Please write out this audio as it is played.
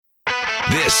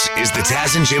This is the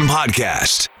Taz and Jim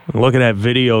podcast. Looking at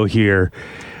video here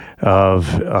of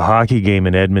a hockey game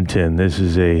in Edmonton. This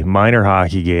is a minor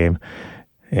hockey game,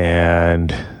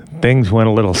 and things went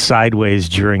a little sideways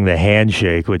during the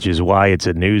handshake, which is why it's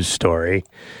a news story.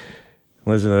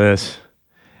 Listen to this.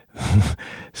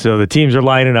 So the teams are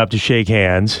lining up to shake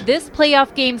hands. This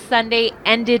playoff game Sunday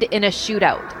ended in a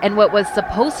shootout, and what was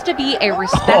supposed to be a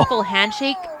respectful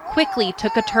handshake quickly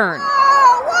took a turn.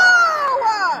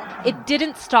 It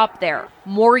didn't stop there.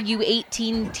 More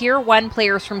U18 Tier 1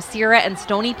 players from Sierra and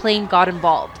Stony Plain got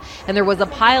involved, and there was a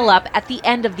pile-up at the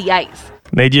end of the ice.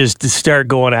 They just start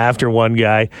going after one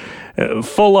guy,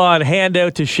 full-on hand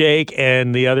out to shake,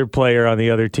 and the other player on the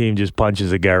other team just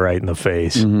punches the guy right in the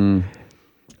face. Mm-hmm.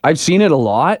 I've seen it a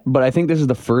lot, but I think this is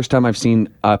the first time I've seen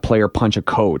a player punch a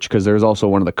coach, because there's also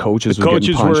one of the coaches who was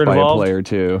getting punched by a player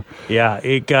too. Yeah,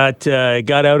 it got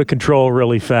out of control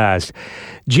really fast.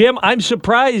 Jim, I'm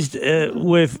surprised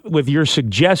with your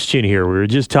suggestion here. We were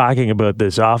just talking about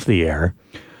this off the air.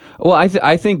 Well,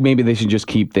 I think maybe they should just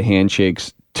keep the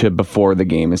handshakes to before the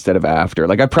game instead of after.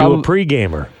 Like, I probably do a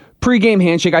pre-gamer. Pre-game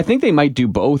handshake. I think they might do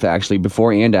both, actually,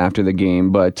 before and after the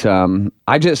game. But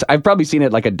I've probably seen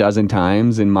it like a dozen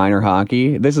times in minor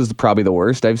hockey. This is probably the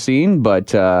worst I've seen.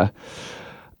 But I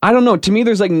don't know. To me,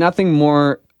 there's like nothing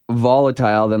more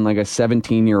volatile than like a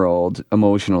 17-year-old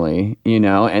emotionally,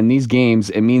 and these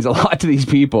games, it means a lot to these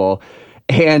people.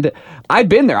 And I've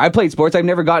been there. I played sports. I've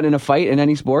never gotten in a fight in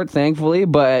any sport, thankfully,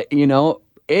 but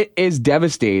it is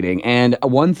devastating, and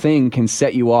one thing can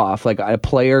set you off. Like, a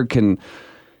player can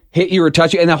hit you or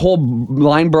touch you, and that whole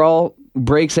line brawl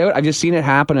breaks out. I've just seen it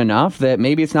happen enough that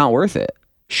maybe it's not worth it.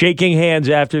 Shaking hands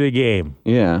after the game.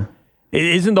 Yeah.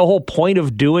 Isn't the whole point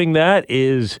of doing that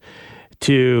is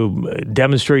to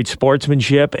demonstrate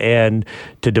sportsmanship and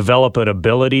to develop an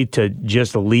ability to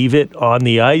just leave it on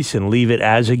the ice and leave it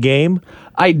as a game?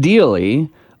 Ideally,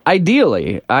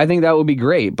 I think that would be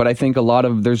great, but I think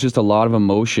there's just a lot of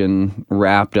emotion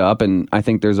wrapped up, and I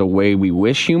think there's a way we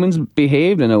wish humans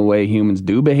behaved and a way humans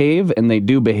do behave, and they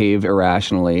do behave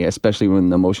irrationally, especially when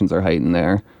the emotions are heightened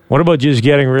there. What about just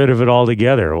getting rid of it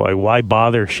altogether? Why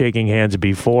bother shaking hands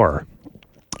before?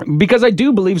 Because I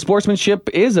do believe sportsmanship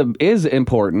is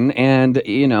important, and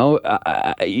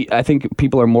I think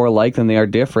people are more alike than they are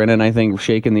different, and I think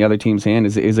shaking the other team's hand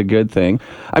is a good thing.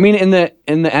 I mean, in the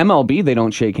MLB, they don't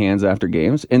shake hands after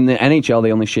games. In the NHL,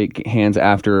 they only shake hands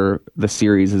after the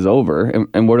series is over.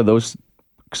 And what do those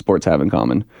sports have in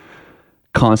common?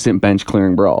 Constant bench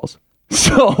clearing brawls.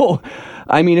 So,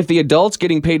 I mean, if the adults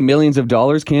getting paid millions of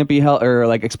dollars can't be held or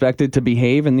expected to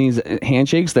behave in these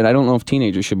handshakes, then I don't know if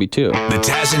teenagers should be too. The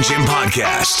Taz and Jim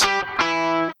podcast.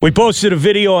 We posted a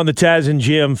video on the Taz and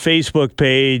Jim Facebook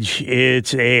page.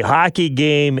 It's a hockey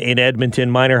game in Edmonton,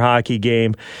 minor hockey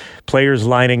game. Players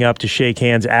lining up to shake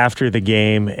hands after the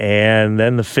game, and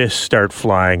then the fists start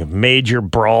flying. Major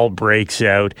brawl breaks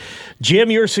out.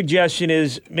 Jim, your suggestion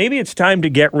is maybe it's time to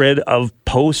get rid of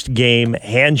post-game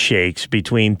handshakes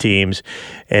between teams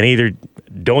and either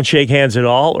don't shake hands at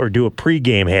all or do a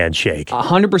pre-game handshake.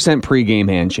 100% pre-game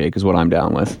handshake is what I'm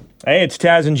down with. Hey, it's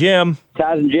Taz and Jim.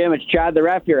 Taz and Jim, it's Chad the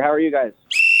ref here. How are you guys?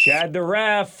 Chad the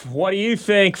ref, what do you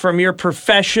think from your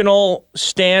professional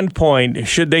standpoint?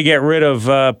 Should they get rid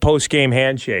of post-game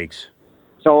handshakes?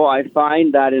 So I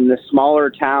find that in the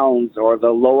smaller towns or the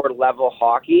lower level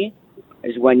hockey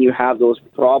is when you have those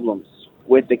problems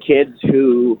with the kids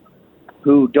who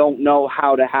don't know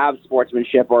how to have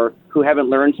sportsmanship or who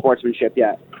haven't learned sportsmanship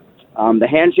yet. The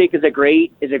handshake is a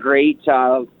great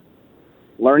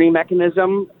learning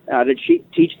mechanism to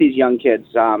teach these young kids.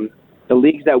 The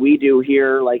leagues that we do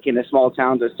here, like in the small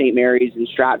towns of St. Mary's and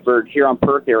Stratford, here on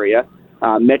Perth area,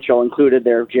 Mitchell included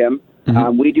there, Jim,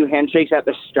 we do handshakes at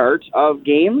the start of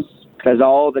games because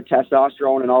all the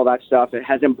testosterone and all that stuff, it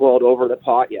hasn't boiled over the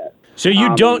pot yet. So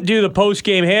you don't do the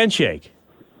post-game handshake?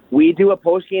 We do a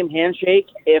post-game handshake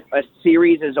if a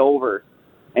series is over.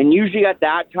 And usually at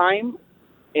that time,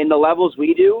 in the levels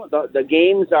we do, the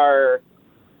games are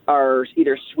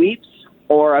either sweeps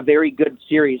or a very good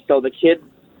series. So the kids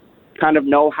kind of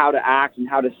know how to act and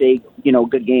how to say,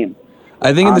 good game.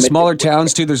 I think in the smaller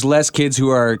towns, too, there's less kids who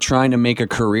are trying to make a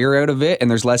career out of it, and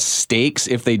there's less stakes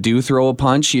if they do throw a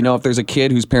punch. If there's a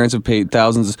kid whose parents have paid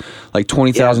thousands, like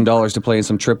 $20,000 to play in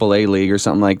some AAA league or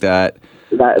something like that,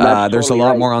 there's a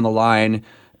lot more on the line.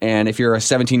 And if you're a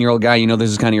 17-year-old guy, this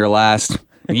is kind of your last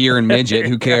year in midget.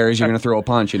 Who cares? You're going to throw a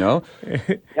punch, You do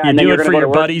it for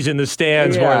your buddies in the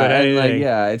stands more than anything.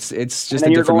 It's just a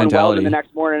different mentality. The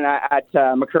next morning at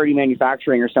McCurdy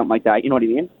Manufacturing or something like that. You know what I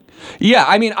mean? Yeah,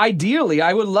 I mean, ideally,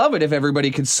 I would love it if everybody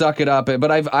could suck it up.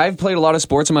 But I've played a lot of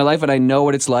sports in my life, and I know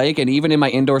what it's like. And even in my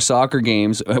indoor soccer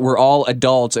games, we're all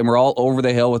adults, and we're all over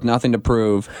the hill with nothing to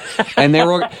prove. And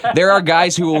there are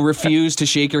guys who will refuse to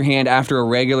shake your hand after a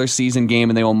regular season game,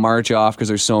 and they will march off because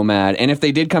they're so mad. And if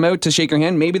they did come out to shake your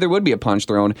hand, maybe there would be a punch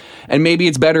thrown. And maybe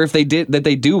it's better if they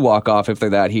do walk off if they're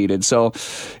that heated. So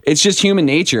it's just human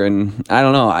nature, and I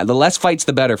don't know. The less fights,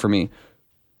 the better for me.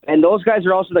 And those guys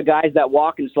are also the guys that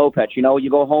walk in slow pitch. You know,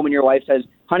 you go home and your wife says,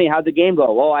 "Honey, how'd the game go?"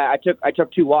 "Oh, I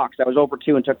took 2 walks. I was over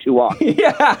 2 and took 2 walks."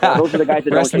 Yeah. Those are the guys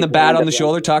that resting don't the bat on the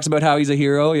shoulder, talks about how he's a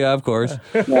hero. Yeah, of course.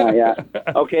 Yeah.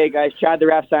 Okay, guys. Chad the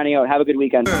Ref signing out. Have a good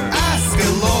weekend. Ask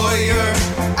a lawyer.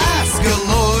 Ask a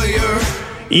lawyer.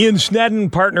 Ian Snedden,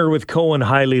 partner with Cohen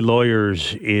Hiley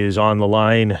Lawyers, is on the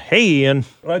line. Hey, Ian.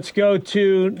 Let's go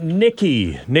to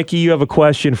Nikki. Nikki, you have a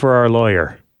question for our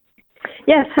lawyer.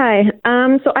 Yes, hi.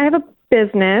 So I have a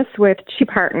business with 2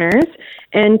 partners,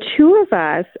 and 2 of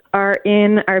us are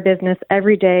in our business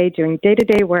every day doing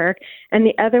day-to-day work, and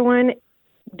the other one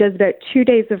does about 2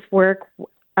 days of work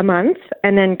a month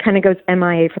and then kind of goes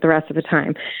MIA for the rest of the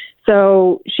time.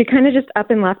 So she kind of just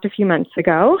up and left a few months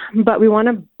ago, but we want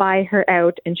to buy her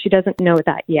out, and she doesn't know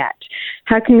that yet.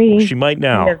 How can we... She might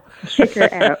now. Kind of kick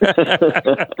her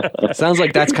out? Sounds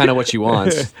like that's kind of what she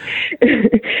wants.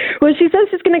 Well, she says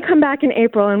she's going to come back in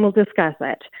April, and we'll discuss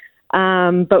it.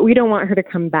 But we don't want her to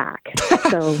come back.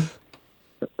 So,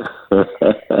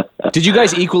 Did you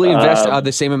guys equally invest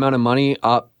the same amount of money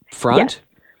up front?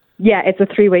 Yeah, it's a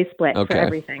 3-way split Okay. for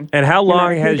everything. And how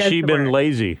long who has does she the been work?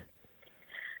 lazy?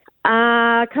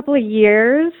 A couple of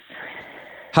years.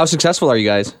 How successful are you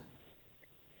guys?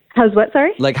 How's what,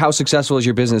 sorry? Like, how successful is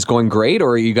your business? Going great,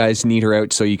 or you guys need her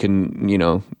out so you can,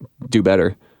 do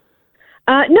better?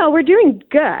 No, we're doing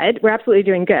good. We're absolutely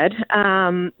doing good.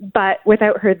 But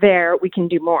without her there, we can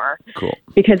do more. Cool.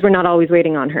 Because we're not always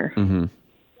waiting on her. Mm-hmm.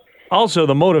 Also,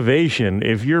 the motivation,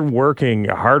 if you're working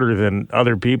harder than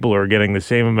other people who are getting the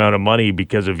same amount of money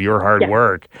because of your hard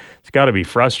work, it's got to be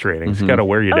frustrating. It's got to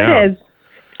wear you down. It is.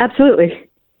 Absolutely.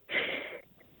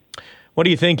 What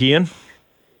do you think, Ian?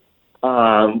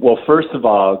 Well, first of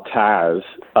all, Taz,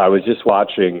 I was just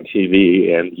watching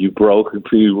TV, and you broke a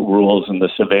few rules in the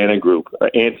Savannah group,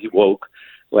 anti-woke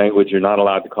language. You're not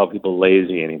allowed to call people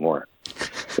lazy anymore.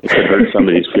 It could hurt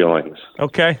somebody's feelings.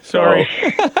 Okay, sorry.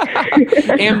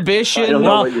 Ambition.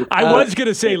 Well, I was going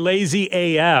to say lazy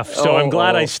AF, so I'm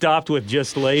glad I stopped with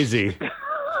just lazy.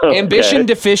 Ambition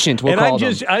deficient, we'll And call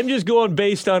I'm just going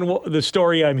based on the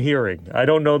story I'm hearing. I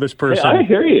don't know this person. I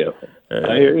hear you.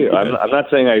 I'm not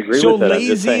saying I agree So with it. I'm just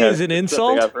lazy saying is an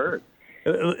insult? I've heard.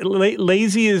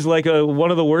 Lazy is like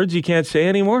one of the words you can't say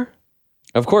anymore?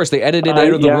 Of course, they edited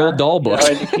out of the Roald Dahl books.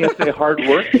 Yeah, and you can't say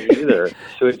hardworking either.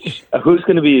 So who's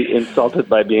going to be insulted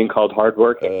by being called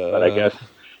hardworking? But I guess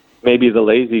maybe the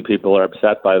lazy people are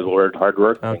upset by the word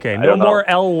hardworking. Okay, no more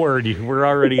L word. We're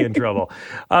already in trouble.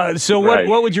 So what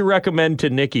would you recommend to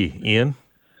Nikki, Ian?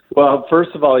 Well,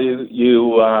 first of all,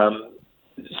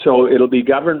 so it'll be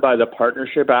governed by the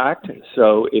Partnership Act.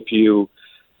 So if you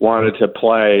wanted to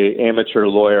play amateur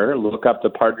lawyer, look up the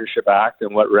Partnership Act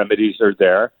and what remedies are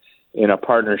there in a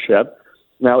partnership.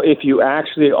 Now, if you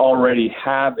actually already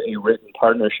have a written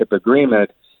partnership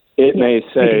agreement, it may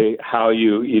say how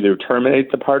you either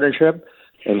terminate the partnership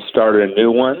and start a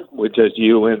new one with just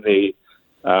you and the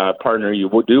partner you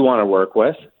do want to work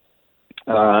with.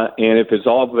 And if it's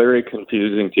all very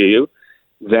confusing to you,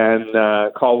 then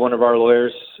call one of our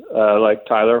lawyers like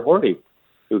Tyler Horty,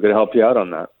 who could help you out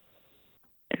on that.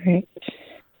 All right.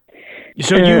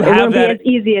 So you it have won't that.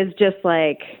 be as easy as just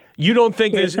like You don't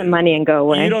think here's this some money and go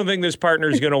away. You don't think this partner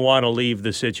is going to want to leave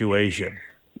the situation?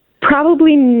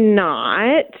 Probably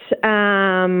not.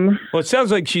 Well, it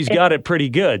sounds like she's got it pretty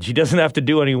good. She doesn't have to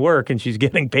do any work, and she's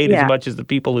getting paid as much as the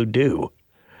people who do.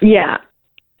 Yeah,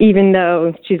 even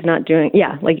though she's not doing,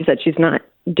 like you said, she's not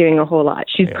doing a whole lot.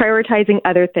 She's prioritizing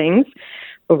other things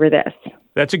over this.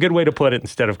 That's a good way to put it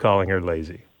instead of calling her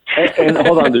lazy. And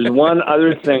hold on, there's one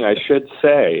other thing I should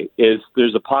say is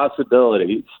there's a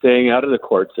possibility staying out of the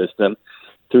court system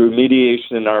through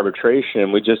mediation and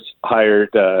arbitration. We just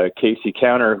hired Casey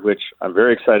Counter, which I'm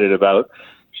very excited about.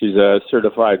 She's a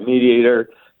certified mediator.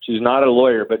 She's not a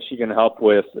lawyer, but she can help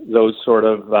with those sort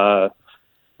of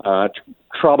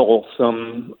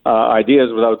troublesome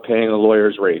ideas without paying a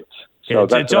lawyer's rates. So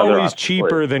it's always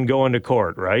cheaper than going to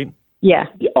court, right? Yeah.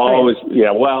 Always.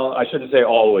 Yeah. Well, I shouldn't say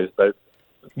always, but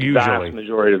usually, vast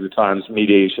majority of the times,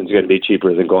 mediation is going to be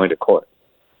cheaper than going to court.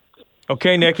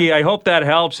 Okay, Nikki, I hope that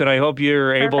helps, and I hope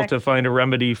you're able to find a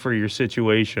remedy for your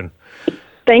situation.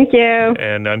 Thank you.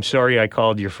 And I'm sorry I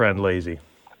called your friend lazy.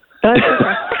 That's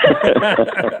okay.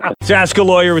 It's Ask a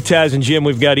Lawyer with Taz and Jim.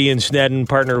 We've got Ian Snedden,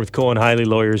 partner with Cohen Hiley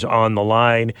Lawyers, on the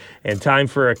line. And time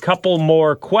for a couple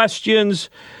more questions.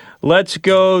 Let's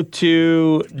go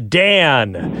to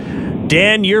Dan.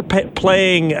 Dan, you're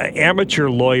playing amateur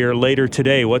lawyer later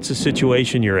today. What's the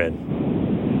situation you're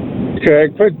in?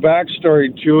 Okay, quick backstory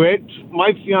to it.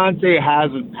 My fiance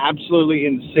has an absolutely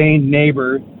insane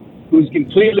neighbor who's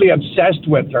completely obsessed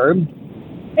with her.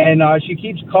 And she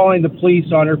keeps calling the police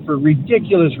on her for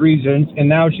ridiculous reasons, and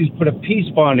now she's put a peace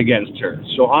bond against her.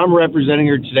 So I'm representing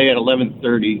her today at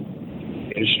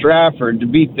 11:30 in Stratford to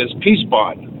beat this peace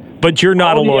bond. But you're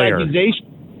not a lawyer.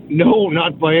 No,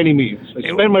 not by any means. I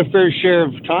spend my fair share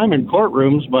of time in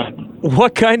courtrooms, but...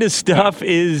 What kind of stuff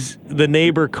is the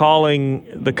neighbor calling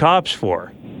the cops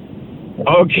for?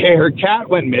 Okay, her cat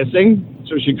went missing,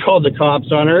 so she called the cops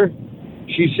on her.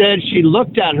 She said she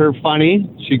looked at her funny.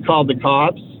 She called the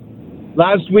cops.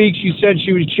 Last week, she said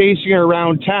she was chasing her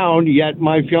around town, yet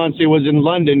my fiance was in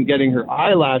London getting her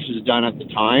eyelashes done at the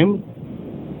time.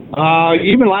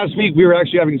 Even last week, we were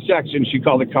actually having sex, and she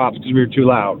called the cops because we were too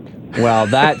loud. Well,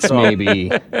 that's maybe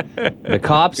the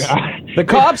cops. The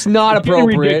cops not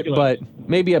appropriate, but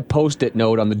maybe a Post-it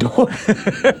note on the door.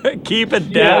 Keep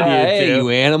it down, hey, you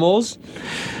animals.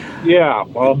 Yeah,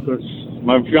 well,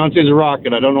 my fiance's a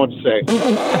rocket. I don't know what to say.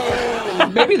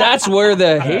 Maybe that's where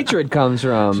the hatred comes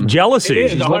from. Jealousy.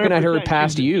 She's looking at her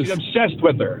past youth. She's obsessed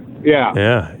with her. Yeah.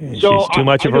 Yeah. So she's too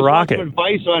much of a rocket. Some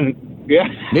advice on, yeah.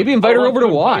 Maybe invite her over to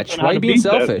watch. Why are you being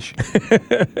selfish?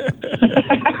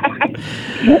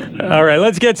 All right,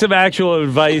 let's get some actual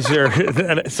advice or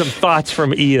some thoughts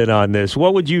from Ian on this.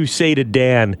 What would you say to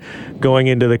Dan going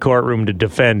into the courtroom to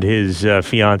defend his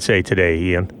fiancée today,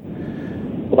 Ian?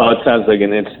 Well, it sounds like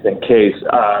an interesting case.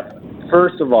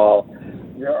 First of all,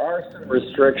 there are some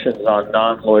restrictions on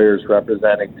non-lawyers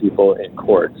representing people in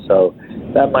court, so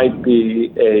that might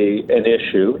be an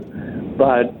issue.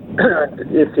 But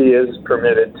if he is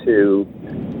permitted to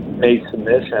make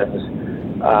submissions,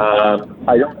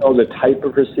 I don't know the type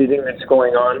of proceeding that's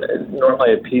going on.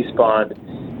 Normally, a peace bond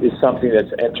is something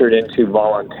that's entered into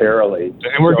voluntarily.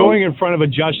 And we're going in front of a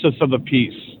justice of the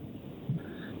peace.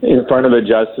 In front of a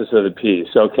justice of the peace.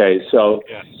 Okay, so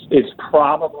yes. It's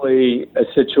probably a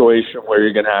situation where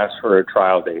you're going to ask for a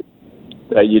trial date,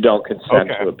 that you don't consent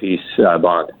to a peace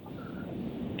bond.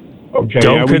 Okay.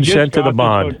 Don't consent to the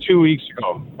bond. 2 weeks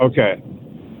ago. Okay.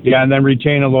 Yeah, and then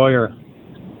retain a lawyer.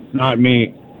 Not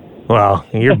me. Well,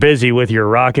 you're busy with your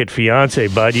rocket fiance,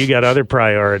 bud. You got other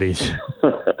priorities.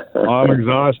 I'm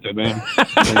exhausted, man.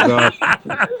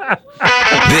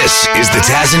 This is the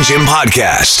Taz and Jim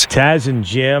podcast. Taz and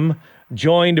Jim,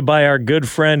 joined by our good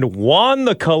friend Juan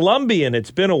the Colombian.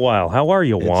 It's been a while. How are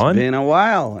you, Juan? It's been a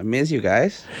while. I miss you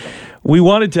guys. We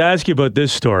wanted to ask you about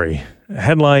this story.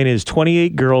 Headline is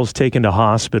 28 girls taken to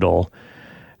hospital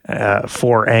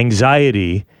for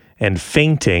anxiety and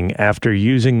fainting after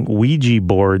using Ouija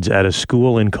boards at a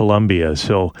school in Colombia.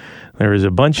 So there was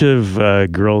a bunch of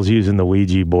girls using the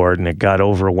Ouija board, and it got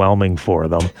overwhelming for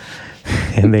them.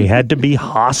 And they had to be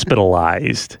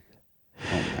hospitalized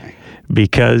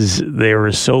because they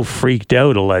were so freaked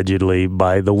out, allegedly,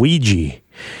 by the Ouija.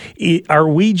 Are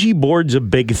Ouija boards a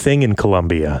big thing in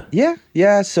Colombia?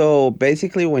 Yeah. So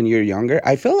basically, when you're younger,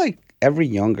 I feel like every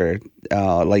young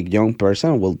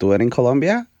person will do it in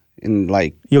Colombia. And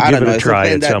you'll give it a try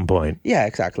at some point. Yeah,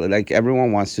 exactly. Like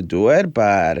everyone wants to do it,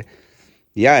 but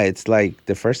yeah, it's like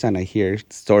the first time I hear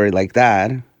a story like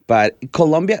that. But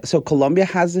Colombia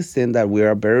has this thing that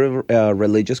we're a very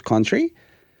religious country.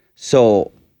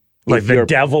 So the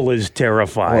devil is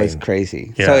terrifying. Oh, it's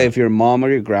crazy. Yeah. So if your mom or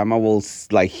your grandma will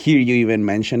hear you even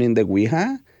mentioning the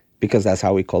Ouija, because that's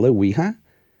how we call it, Ouija,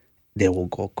 they will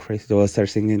go crazy. They will start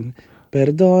singing,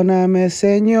 Perdóname,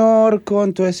 Señor,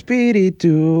 con tu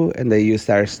espíritu. And then you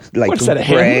start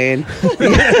praying.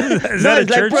 Is that a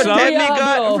church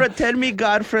song? Protect me,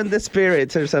 God, from the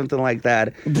spirits or something like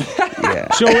that. Yeah.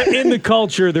 So in the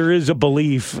culture, there is a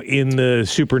belief in the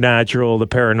supernatural, the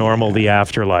paranormal, the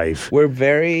afterlife. We're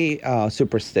very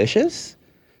superstitious.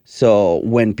 So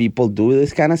when people do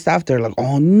this kind of stuff, they're like,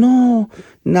 oh, no,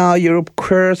 now you're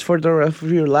cursed for the rest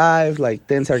of your life. Like,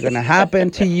 things are going to happen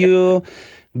to you.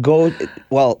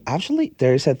 Well, actually,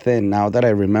 there's a thing now that I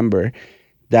remember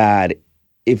that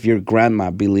if your grandma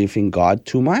believes in God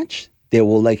too much, they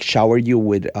will shower you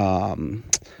with,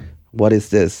 what is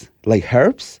this? Like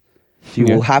herbs. She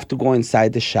will have to go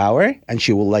inside the shower, and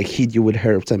she will like hit you with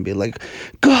herbs and be like,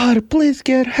 "God, please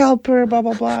get help her." Blah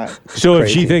blah blah. So if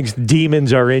she thinks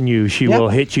demons are in you, she will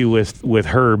hit you with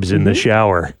herbs in the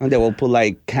shower. And they will put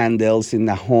like candles in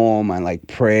the home and like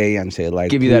pray and say like,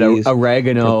 give you that "Please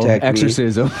oregano protect me."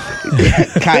 exorcism.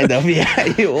 Kind of, yeah.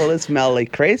 You will smell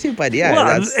like crazy, but yeah.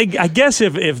 Well, I guess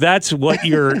if that's what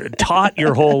you're taught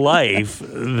your whole life,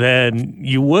 then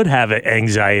you would have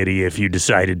anxiety if you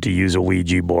decided to use a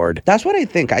Ouija board. That's what I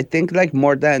think. I think like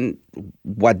more than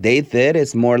what they did,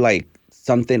 it's more like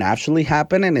something actually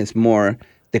happened, and it's more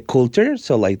the culture.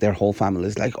 So like their whole family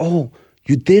is like, "Oh,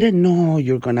 you didn't know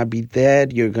you're gonna be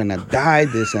dead, you're gonna die,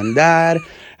 this and that."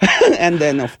 And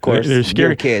then of course they're scary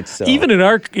your kids. So. Even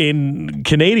in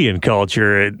Canadian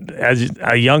culture, as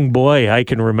a young boy, I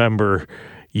can remember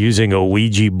using a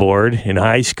Ouija board in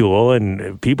high school,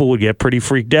 and people would get pretty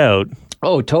freaked out.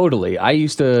 Oh, totally. I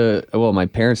used to, well, my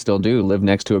parents still do, live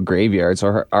next to a graveyard.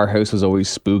 So our house was always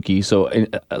spooky. So, and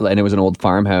it was an old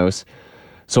farmhouse.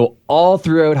 So all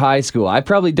throughout high school, I've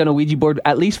probably done a Ouija board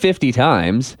at least 50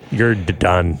 times. You're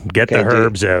done. Get the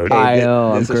herbs out. I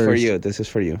know. This is for you. This is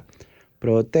for you.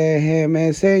 Protégeme,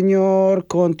 Señor,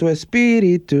 con tu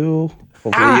espíritu.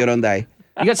 Hopefully you don't die.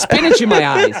 You got spinach in my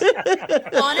eyes.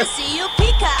 Wanna see you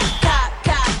peacock.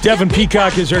 Devin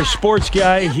Peacock is our sports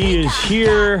guy. He is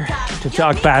here to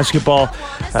talk basketball.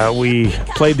 We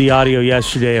played the audio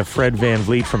yesterday of Fred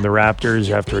VanVleet from the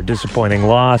Raptors after a disappointing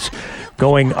loss,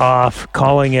 going off,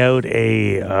 calling out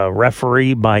a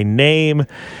referee by name,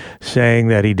 saying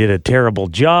that he did a terrible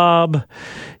job.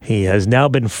 He has now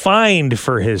been fined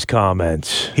for his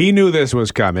comments. He knew this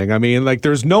was coming. I mean, like,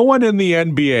 there's no one in the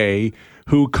NBA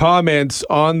who comments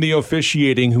on the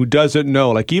officiating who doesn't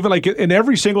know. Like, even like in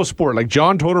every single sport, like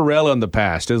John Tortorella in the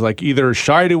past is like either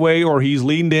shied away or he's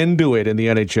leaned into it in the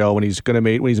NHL when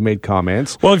he's made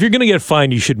comments. Well, if you're going to get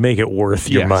fined, you should make it worth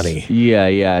your money.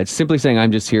 Yeah. It's simply saying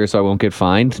I'm just here so I won't get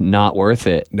fined. Not worth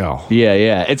it. No.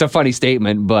 Yeah. It's a funny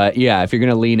statement, but yeah, if you're going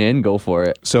to lean in, go for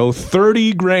it. So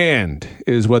 $30,000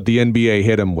 is what the NBA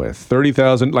hit him with.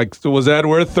 $30,000. Like, was that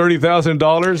worth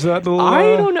 $30,000? That little,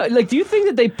 I don't know. Like, do you think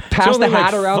that they passed the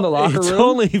hat around the locker room? It's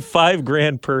only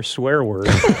 $5,000 per swear word.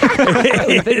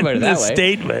 Think about it that way.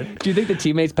 Statement. Do you think the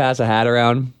teammates pass a hat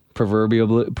around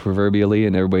proverbially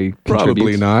and everybody Probably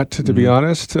contributes? not, to be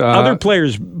honest. Other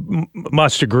players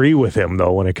must agree with him,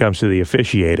 though, when it comes to the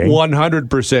officiating.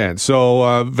 100%.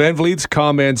 So Van Vliet's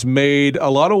comments made a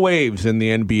lot of waves in the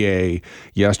NBA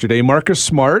yesterday. Marcus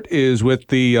Smart is with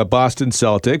the Boston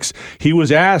Celtics. He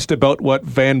was asked about what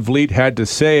Van Vliet had to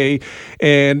say,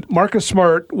 and Marcus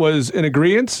Smart was in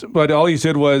agreement, but all he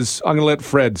said was, "I'm going to let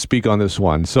Fred speak on this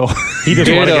one." So he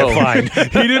didn't want to get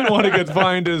fined. He didn't want to get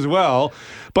fined as well.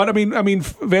 But I mean,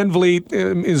 Van Vliet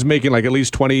is making like at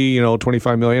least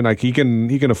 $25 million. Like he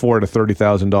can afford a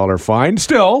 $30,000 fine.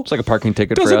 Still, it's like a parking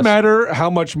ticket. For us. Doesn't matter how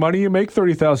much money you make.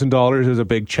 $30,000 is a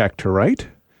big check to write.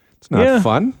 It's not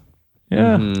fun.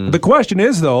 Yeah. The question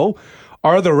is though,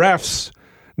 are the refs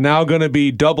now going to be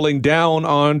doubling down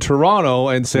on Toronto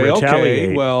and say, retaliate?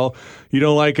 Okay, well, you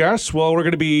don't like us? Well, we're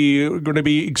going to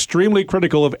be extremely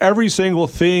critical of every single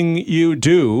thing you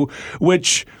do,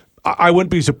 which I wouldn't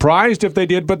be surprised if they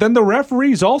did, but then the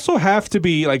referees also have to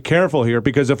be like careful here,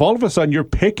 because if all of a sudden you're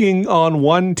picking on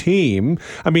one team,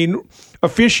 I mean,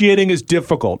 officiating is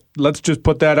difficult. Let's just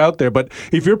put that out there. But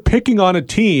if you're picking on a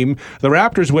team, the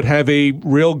Raptors would have a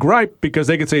real gripe because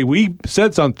they could say, we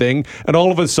said something, and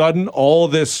all of a sudden all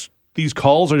these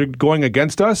calls are going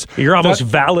against us. You're almost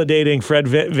validating Fred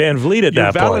Van Vliet at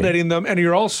that point. You're validating them, and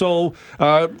you're also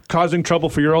causing trouble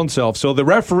for your own self. So the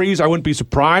referees, I wouldn't be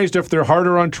surprised if they're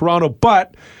harder on Toronto,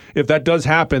 but if that does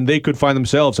happen, they could find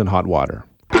themselves in hot water.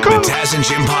 The Taz and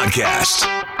Jim Podcast.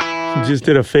 Just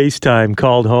did a FaceTime,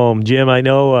 called home. Jim, I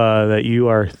know that you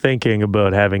are thinking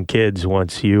about having kids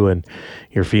once you and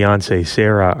your fiancée,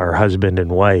 Sarah, are husband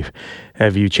and wife.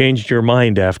 Have you changed your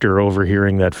mind after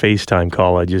overhearing that FaceTime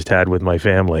call I just had with my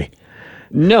family?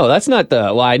 No, that's not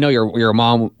well, I know your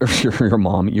mom,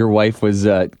 your wife was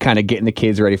kind of getting the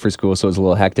kids ready for school, so it was a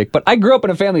little hectic. But I grew up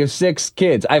in a family of 6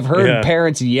 kids. I've heard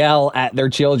parents yell at their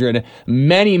children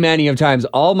many, many of times.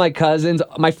 All my cousins,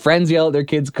 my friends yell at their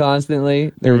kids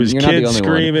constantly. There was You're kids not the only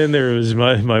screaming. one. There was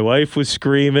my wife was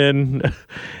screaming.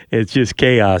 It's just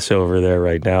chaos over there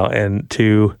right now. And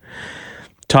to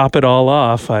top it all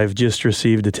off, I've just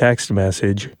received a text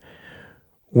message.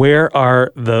 Where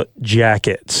are the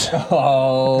jackets?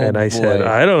 Oh, and I said,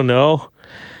 I don't know.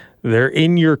 They're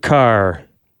in your car.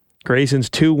 Grayson's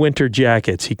 2 winter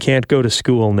jackets. He can't go to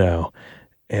school now.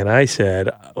 And I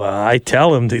said, well, I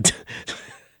tell him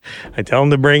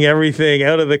to bring everything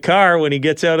out of the car when he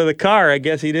gets out of the car. I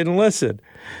guess he didn't listen.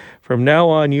 From now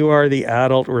on, you are the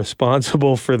adult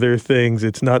responsible for their things.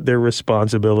 It's not their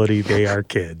responsibility. They are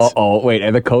kids. Oh, wait,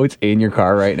 are the coats in your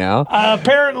car right now?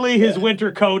 Apparently, his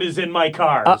winter coat is in my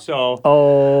car, so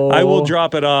I will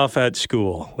drop it off at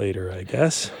school later, I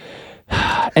guess.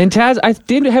 And Taz,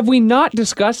 have we not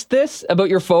discussed this about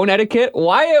your phone etiquette?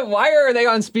 Why are they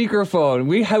on speakerphone?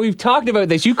 We've talked about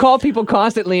this. You call people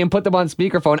constantly and put them on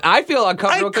speakerphone. I feel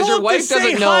uncomfortable because your wife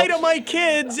doesn't know. I called to say hi to my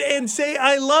kids and say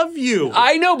I love you.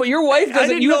 I know, but your wife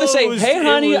doesn't. You have to say, "Hey,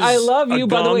 honey, I love you."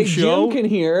 By the way, show. Jim can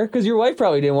hear because your wife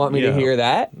probably didn't want me to hear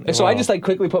that. So I just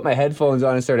quickly put my headphones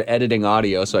on and started editing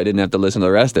audio, so I didn't have to listen to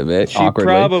the rest of it. She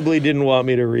awkwardly. Probably didn't want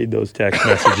me to read those text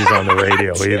messages on the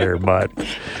radio either, but.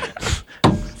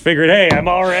 Figured, hey, I'm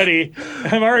already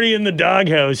in the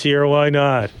doghouse here. Why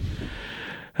not?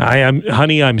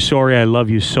 Honey, I'm sorry. I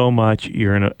love you so much.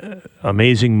 You're an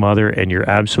amazing mother, and you're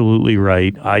absolutely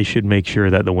right. I should make sure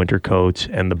that the winter coats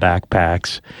and the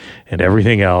backpacks and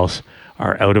everything else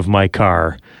are out of my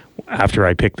car after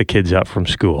I pick the kids up from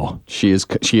school. She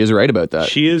is right about that.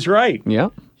 She is right. Yeah.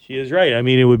 She is right. I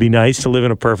mean, it would be nice to live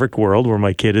in a perfect world where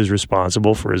my kid is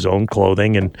responsible for his own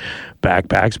clothing and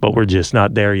backpacks, but we're just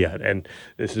not there yet. And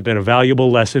this has been a valuable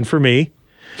lesson for me.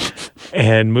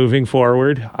 And moving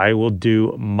forward, I will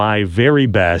do my very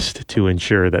best to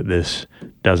ensure that this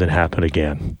doesn't happen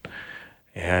again.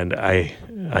 And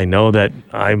I know that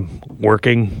I'm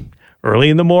working early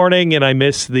in the morning and I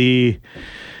miss the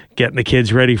getting the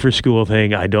kids ready for school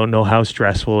thing. I don't know how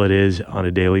stressful it is on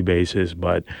a daily basis,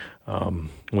 but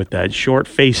with that short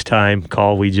FaceTime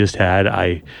call we just had,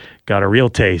 I got a real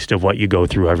taste of what you go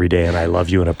through every day, and I love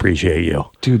you and appreciate you.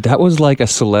 Dude, that was like a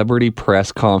celebrity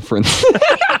press conference.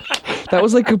 That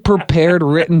was like a prepared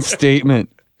written statement.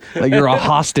 Like you're a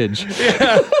hostage.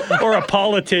 Yeah. Or a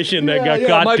politician that got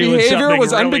caught my doing something behavior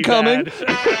was really unbecoming. bad.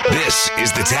 This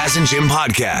is the Taz and Jim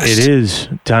podcast. It is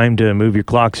time to move your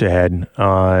clocks ahead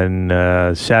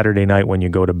on Saturday night when you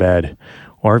go to bed,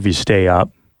 or if you stay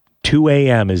up. 2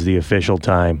 a.m. is the official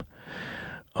time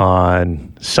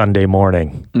on Sunday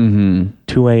morning. Mm-hmm.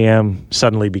 2 a.m.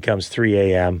 suddenly becomes 3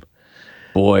 a.m.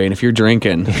 Boy, and if you're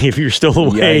drinking. If you're still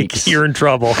awake, Yikes. You're in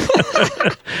trouble.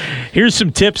 Here's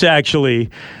some tips, actually,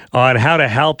 on how to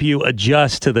help you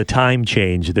adjust to the time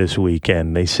change this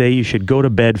weekend. They say you should go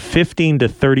to bed 15 to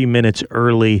 30 minutes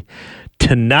early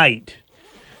tonight.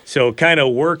 So kind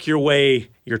of work your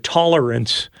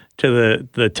tolerance to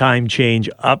the time change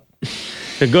up.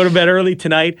 So go to bed early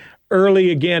tonight, early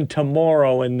again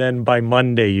tomorrow, and then by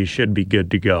Monday you should be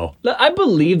good to go. I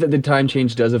believe that the time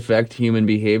change does affect human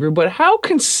behavior, but how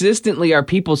consistently are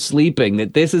people sleeping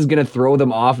that this is going to throw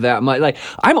them off that much? Like,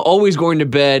 I'm always going to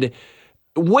bed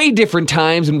way different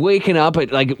times and waking up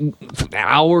at like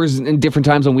hours and different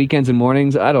times on weekends and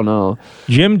mornings. I don't know.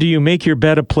 Jim, do you make your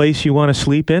bed a place you want to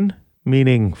sleep in?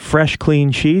 Meaning fresh,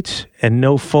 clean sheets and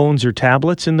no phones or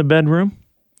tablets in the bedroom?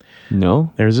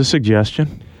 No. There's a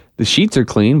suggestion. The sheets are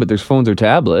clean, but there's phones or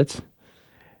tablets.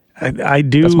 I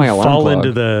do That's my alarm fall clock.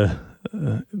 into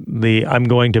the I'm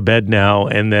going to bed now,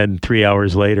 and then 3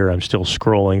 hours later I'm still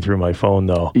scrolling through my phone,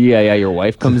 though. Yeah, your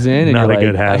wife comes in and Not you're a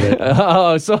good like, habit.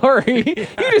 Oh, sorry. You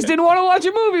just didn't want to watch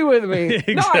a movie with me.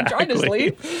 Exactly. No, I'm trying to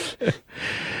sleep.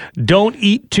 Don't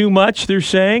eat too much, they're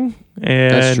saying.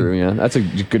 And That's true, yeah. That's a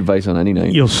good advice on any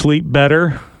night. You'll sleep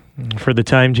better for the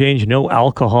time change. No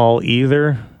alcohol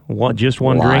either. Just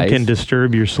one drink can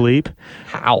disturb your sleep.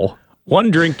 How?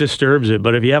 One drink disturbs it,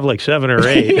 but if you have like 7 or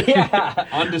 8, Yeah,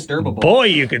 undisturbable. boy,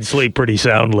 you can sleep pretty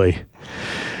soundly.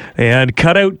 And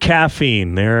cut out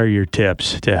caffeine. There are your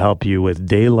tips to help you with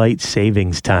daylight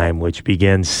savings time, which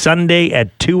begins Sunday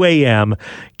at 2 a.m.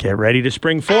 Get ready to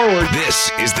spring forward.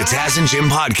 This is the Taz and Jim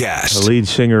podcast. The lead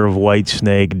singer of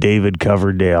Whitesnake, David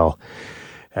Coverdale,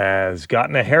 has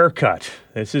gotten a haircut.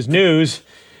 This is news.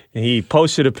 He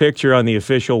posted a picture on the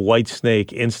official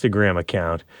Whitesnake Instagram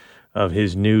account of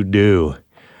his new do.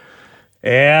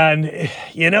 And,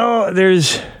 you know,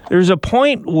 there's a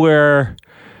point where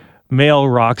male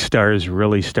rock stars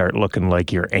really start looking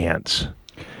like your aunts.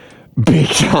 Big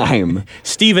time.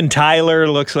 Steven Tyler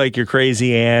looks like your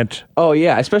crazy aunt. Oh,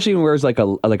 yeah, especially when he wears like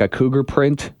a cougar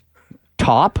print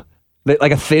top.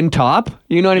 Like a thin top,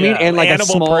 you know what I mean? Yeah, And like a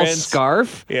animal small prints.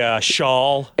 scarf. Yeah,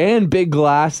 shawl. And big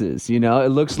glasses, you know? It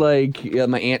looks like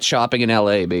my aunt shopping in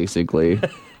L.A., basically.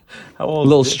 How A old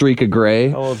little is streak of gray.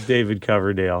 How old's David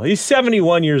Coverdale? He's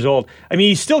 71 years old. I mean,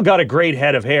 he's still got a great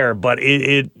head of hair, but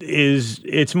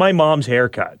it's my mom's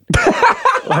haircut.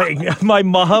 Like my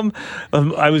mom,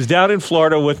 I was down in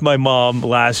Florida with my mom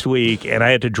last week, and I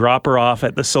had to drop her off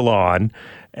at the salon,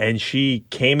 and she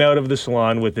came out of the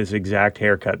salon with this exact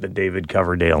haircut that David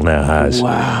Coverdale now has.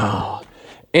 Wow.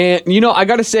 And, I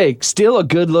got to say, still a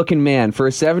good-looking man. For a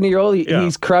 70-year-old,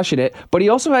 he's crushing it. But he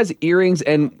also has earrings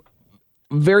and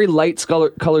very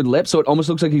light-colored lips, so it almost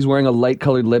looks like he's wearing a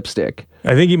light-colored lipstick.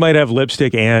 I think he might have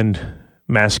lipstick and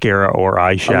mascara or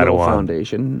eyeshadow on.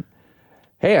 Foundation.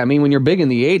 Hey, I mean, when you're big in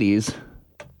the 80s,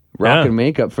 rocking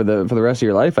makeup for the rest of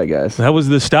your life, I guess. That was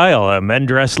the style. Men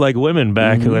dressed like women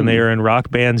back when they were in rock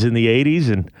bands in the 80s,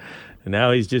 and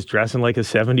now he's just dressing like a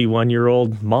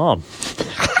 71-year-old mom.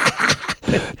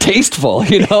 Tasteful,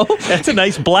 That's a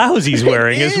nice blouse he's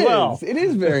wearing as well. It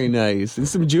is very nice. And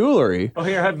some jewelry. Oh,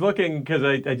 here, I'm looking because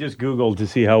I just Googled to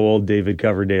see how old David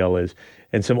Coverdale is,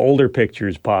 and some older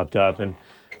pictures popped up. And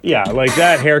yeah, like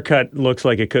that haircut looks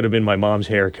like it could have been my mom's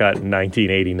haircut in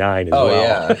 1989 as well. Oh,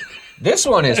 yeah. This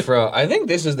one is I think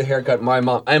this is the haircut my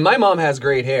mom, and my mom has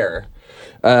great hair.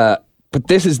 But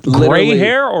this is literally. Gray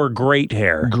hair or great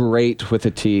hair? Great with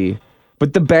a T.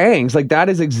 But the bangs, that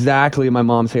is exactly my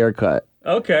mom's haircut.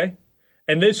 Okay.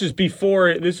 And this is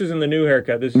in the new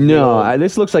haircut. This is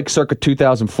this looks like circa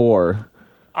 2004.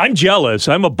 I'm jealous.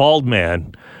 I'm a bald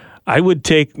man. I would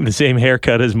take the same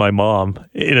haircut as my mom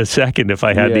in a second if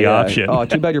I had the option. Oh,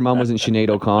 too bad your mom wasn't Sinead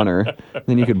O'Connor.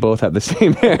 Then you could both have the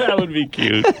same hair. That would be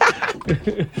cute.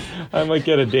 I might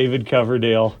get a David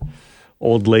Coverdale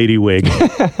old lady wig.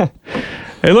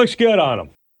 It looks good on him.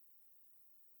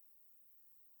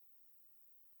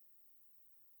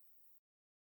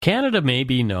 Canada may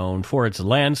be known for its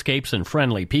landscapes and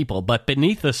friendly people, but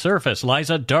beneath the surface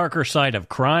lies a darker side of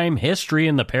crime, history,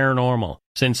 and the paranormal.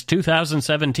 Since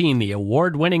 2017, the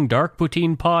award-winning Dark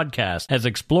Poutine podcast has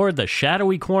explored the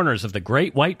shadowy corners of the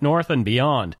Great White North and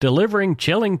beyond, delivering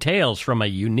chilling tales from a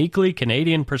uniquely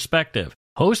Canadian perspective.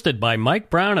 Hosted by Mike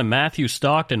Brown and Matthew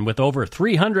Stockton with over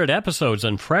 300 episodes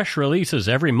and fresh releases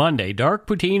every Monday, Dark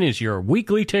Poutine is your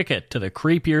weekly ticket to the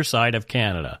creepier side of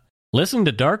Canada. Listen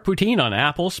to Dark Poutine on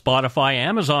Apple, Spotify,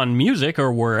 Amazon Music,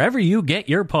 or wherever you get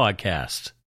your podcasts.